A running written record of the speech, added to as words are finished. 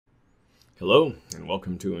Hello, and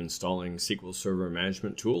welcome to installing SQL Server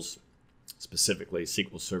Management Tools, specifically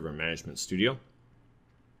SQL Server Management Studio.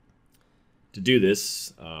 To do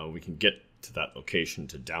this, we can get to that location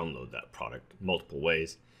to download that product multiple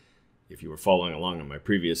ways. If you were following along in my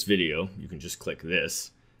previous video, you can just click this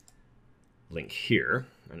link here,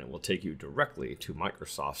 and it will take you directly to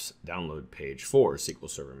Microsoft's download page for SQL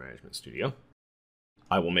Server Management Studio.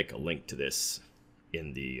 I will make a link to this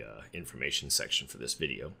in the information section for this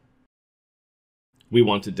video. We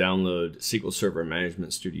want to download SQL Server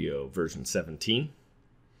Management Studio version 17.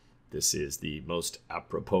 This is the most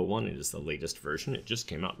apropos one. It is the latest version. It just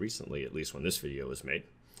came out recently, at least when this video was made,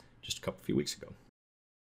 just a few weeks ago.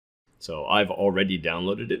 So I've already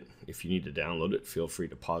downloaded it. If you need to download it, feel free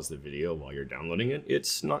to pause the video while you're downloading it.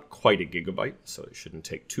 It's not quite a gigabyte, so it shouldn't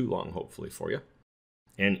take too long, hopefully, for you.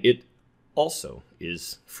 And it also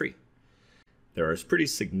is free. There are pretty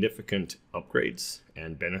significant upgrades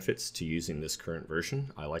and benefits to using this current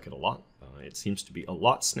version. I like it a lot. It seems to be a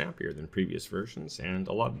lot snappier than previous versions and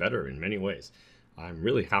a lot better in many ways. I'm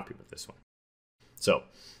really happy with this one. So,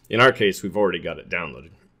 in our case, we've already got it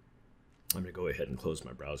downloaded. I'm going to go ahead and close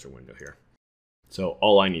my browser window here. So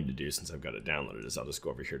all I need to do, since I've got it downloaded, is I'll just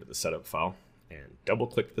go over here to the setup file and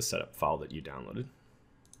double-click the setup file that you downloaded,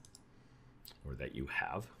 or that you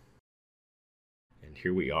have. And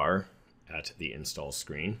here we are at the install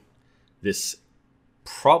screen. This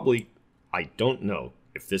probably, I don't know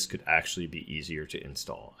if this could actually be easier to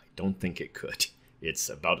install. I don't think it could. It's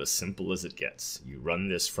about as simple as it gets. You run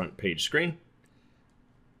this front page screen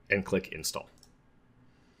and click install.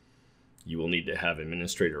 You will need to have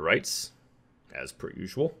administrator rights, as per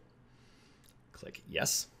usual. Click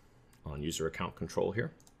yes on user account control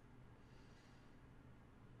here.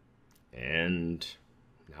 And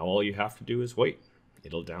now all you have to do is wait.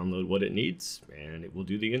 It'll download what it needs, and it will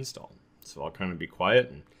do the install. So I'll kind of be quiet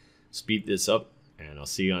and speed this up, and I'll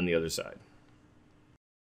see you on the other side.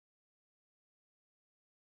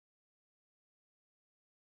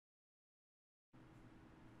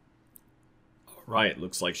 All right,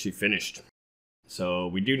 looks like she finished. So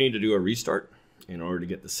we do need to do a restart in order to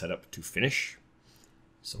get the setup to finish.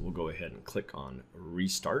 So we'll go ahead and click on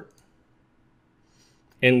Restart.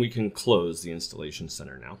 And we can close the installation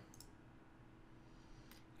center now.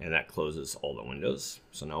 And that closes all the windows.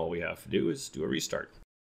 So now all we have to do is do a restart.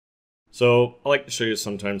 So I like to show you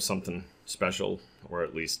sometimes something special, or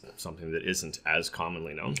at least something that isn't as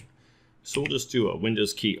commonly known. So we'll just do a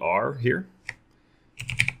Windows key R here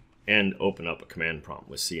and open up a command prompt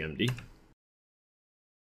with CMD.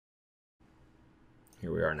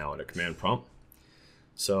 Here we are now at a command prompt.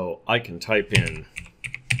 So I can type in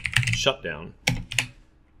shutdown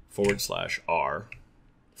 /R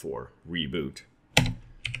for reboot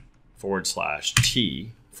 /T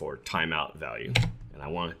for timeout value, and I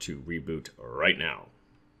want it to reboot right now.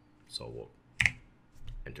 So we'll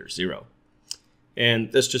enter 0.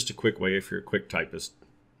 And that's just a quick way, if you're a quick typist, a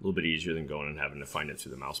little bit easier than going and having to find it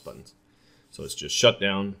through the mouse buttons. So it's just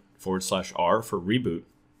shutdown /R for reboot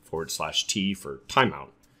 /T for timeout,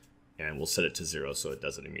 and we'll set it to 0 so it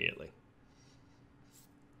does it immediately.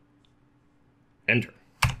 Enter.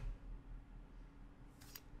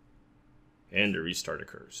 And a restart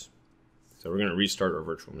occurs. So we're going to restart our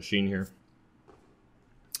virtual machine here.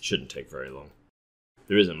 Shouldn't take very long.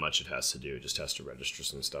 There isn't much it has to do. It just has to register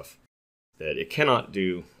some stuff that it cannot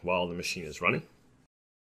do while the machine is running.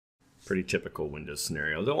 Pretty typical Windows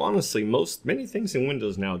scenario. Though honestly, many things in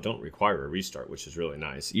Windows now don't require a restart, which is really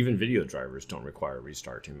nice. Even video drivers don't require a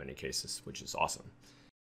restart in many cases, which is awesome.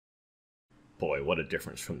 Boy, what a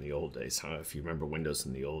difference from the old days, huh? If you remember Windows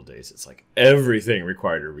in the old days, it's like everything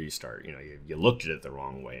required a restart. You know, you looked at it the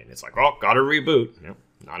wrong way, and it's like, oh, gotta reboot. No,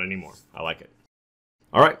 not anymore. I like it.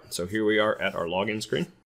 All right, so here we are at our login screen.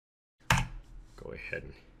 Go ahead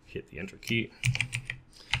and hit the Enter key.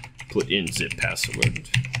 Put in zip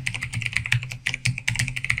password.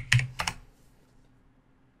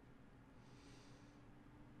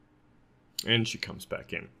 And she comes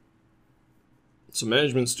back in. So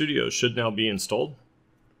Management Studio should now be installed.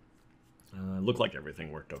 Looked like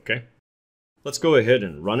everything worked okay. Let's go ahead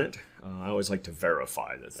and run it. I always like to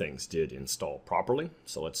verify that things did install properly,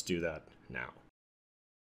 so let's do that now.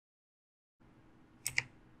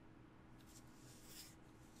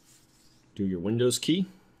 Do your Windows key,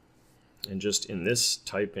 and just in this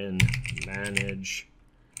type in management,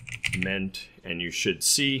 and you should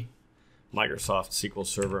see Microsoft SQL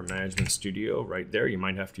Server Management Studio right there. You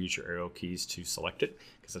might have to use your arrow keys to select it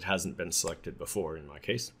because it hasn't been selected before in my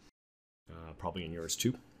case. Probably in yours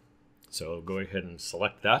too. So go ahead and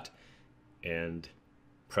select that and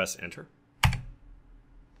press enter.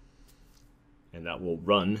 and that will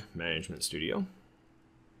run Management Studio.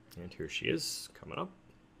 And here she is coming up.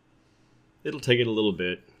 It'll take it a little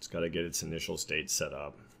bit. It's got to get its initial state set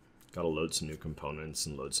up. Got to load some new components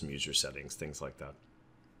and load some user settings, things like that.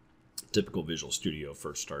 Typical Visual Studio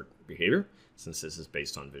first start behavior, since this is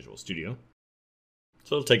based on Visual Studio.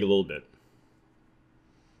 So it'll take a little bit.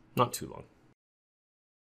 Not too long.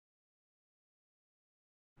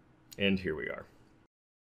 And here we are.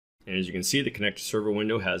 And as you can see, the Connect to Server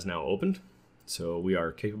window has now opened. So we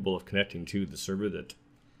are capable of connecting to the server that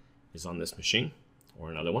is on this machine or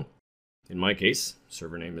another one. In my case,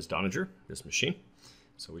 server name is Donager, this machine.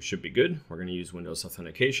 So we should be good. We're going to use Windows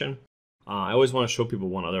Authentication. I always want to show people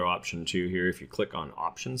one other option too here. If you click on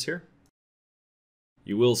Options here,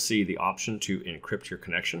 you will see the option to encrypt your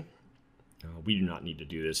connection. We do not need to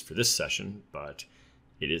do this for this session, but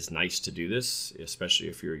it is nice to do this, especially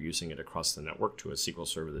if you're using it across the network to a SQL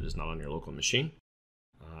server that is not on your local machine.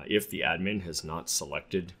 If the admin has not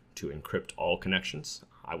selected to encrypt all connections,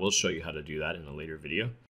 I will show you how to do that in a later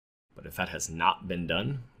video. But if that has not been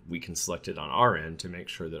done, we can select it on our end to make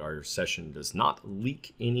sure that our session does not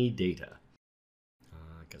leak any data,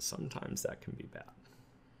 because sometimes that can be bad.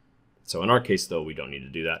 So in our case, though, we don't need to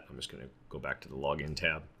do that. I'm just going to go back to the Login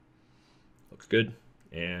tab. Looks good.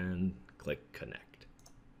 And click Connect.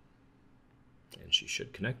 And she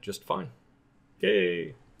should connect just fine.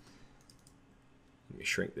 Yay! Let me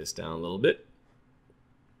shrink this down a little bit.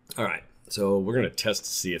 All right, so we're going to test to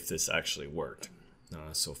see if this actually worked.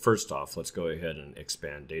 So first off, let's go ahead and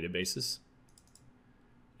expand databases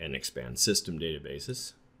and expand system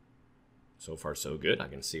databases. So far, so good. I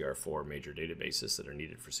can see our 4 major databases that are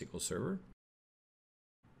needed for SQL Server.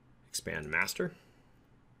 Expand master,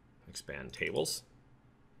 expand tables,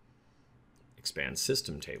 expand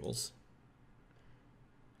system tables,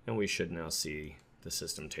 and we should now see the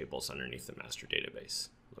system tables underneath the master database.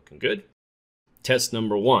 Looking good. Test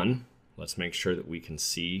number 1, let's make sure that we can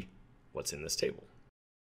see what's in this table.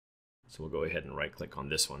 So we'll go ahead and right click on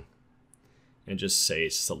this one and just say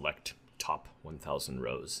select top 1000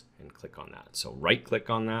 rows and click on that. So right click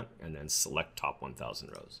on that and then select top 1000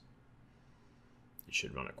 rows. It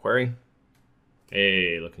should run a query.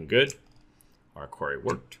 Hey, looking good. Our query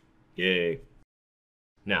worked. Yay.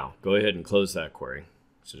 Now go ahead and close that query.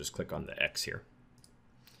 So just click on the X here.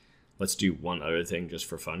 Let's do one other thing just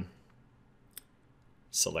for fun.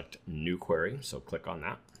 Select new query. So click on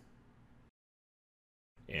that.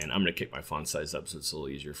 And I'm going to kick my font size up so it's a little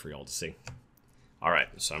easier for y'all to see. All right,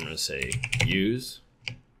 so I'm going to say use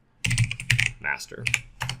master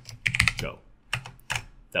go.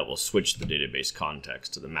 That will switch the database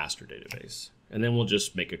context to the master database. And then we'll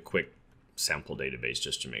just make a quick sample database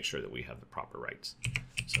just to make sure that we have the proper rights.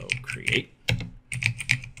 So create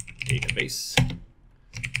database,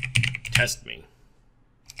 test me,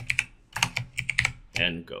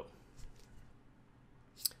 and go.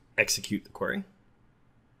 Execute the query.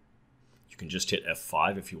 You can just hit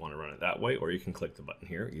F5 if you want to run it that way, or you can click the button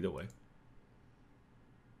here, either way.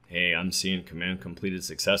 Hey, I'm seeing command completed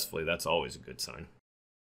successfully. That's always a good sign.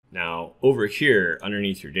 Now, over here,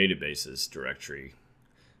 underneath your databases directory,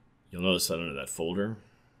 you'll notice that under that folder,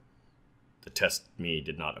 the test me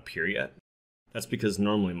did not appear yet. That's because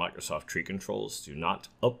normally Microsoft tree controls do not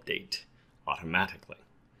update automatically.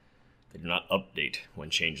 They do not update when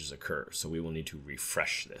changes occur, so we will need to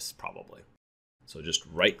refresh this probably. So just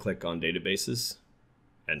right click on databases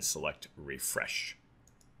and select refresh.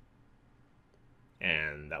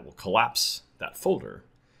 And that will collapse that folder,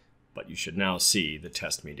 but you should now see the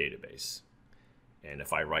test me database. And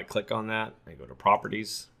if I right click on that and go to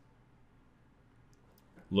properties,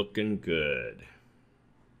 looking good.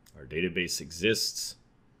 Our database exists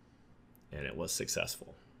and it was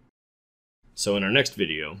successful. So in our next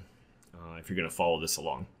video, if you're going to follow this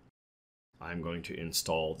along, I'm going to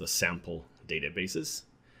install the sample databases.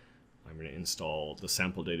 I'm going to install the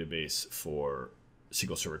sample database for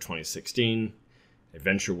SQL Server 2016,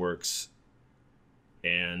 AdventureWorks,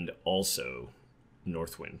 and also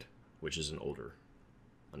Northwind, which is an older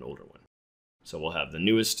one. So we'll have the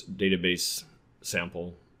newest database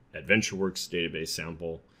sample, AdventureWorks database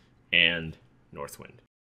sample, and Northwind.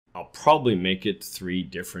 I'll probably make it 3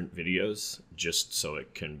 different videos just so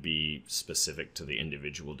it can be specific to the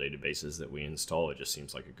individual databases that we install. It just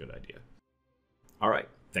seems like a good idea. All right,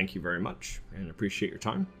 thank you very much and appreciate your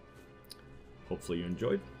time. Hopefully you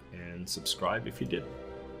enjoyed, and subscribe if you did.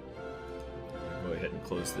 I'll go ahead and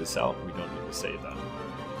close this out. We don't need to save that.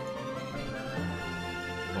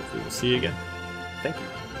 Hopefully we'll see you again. Thank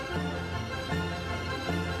you.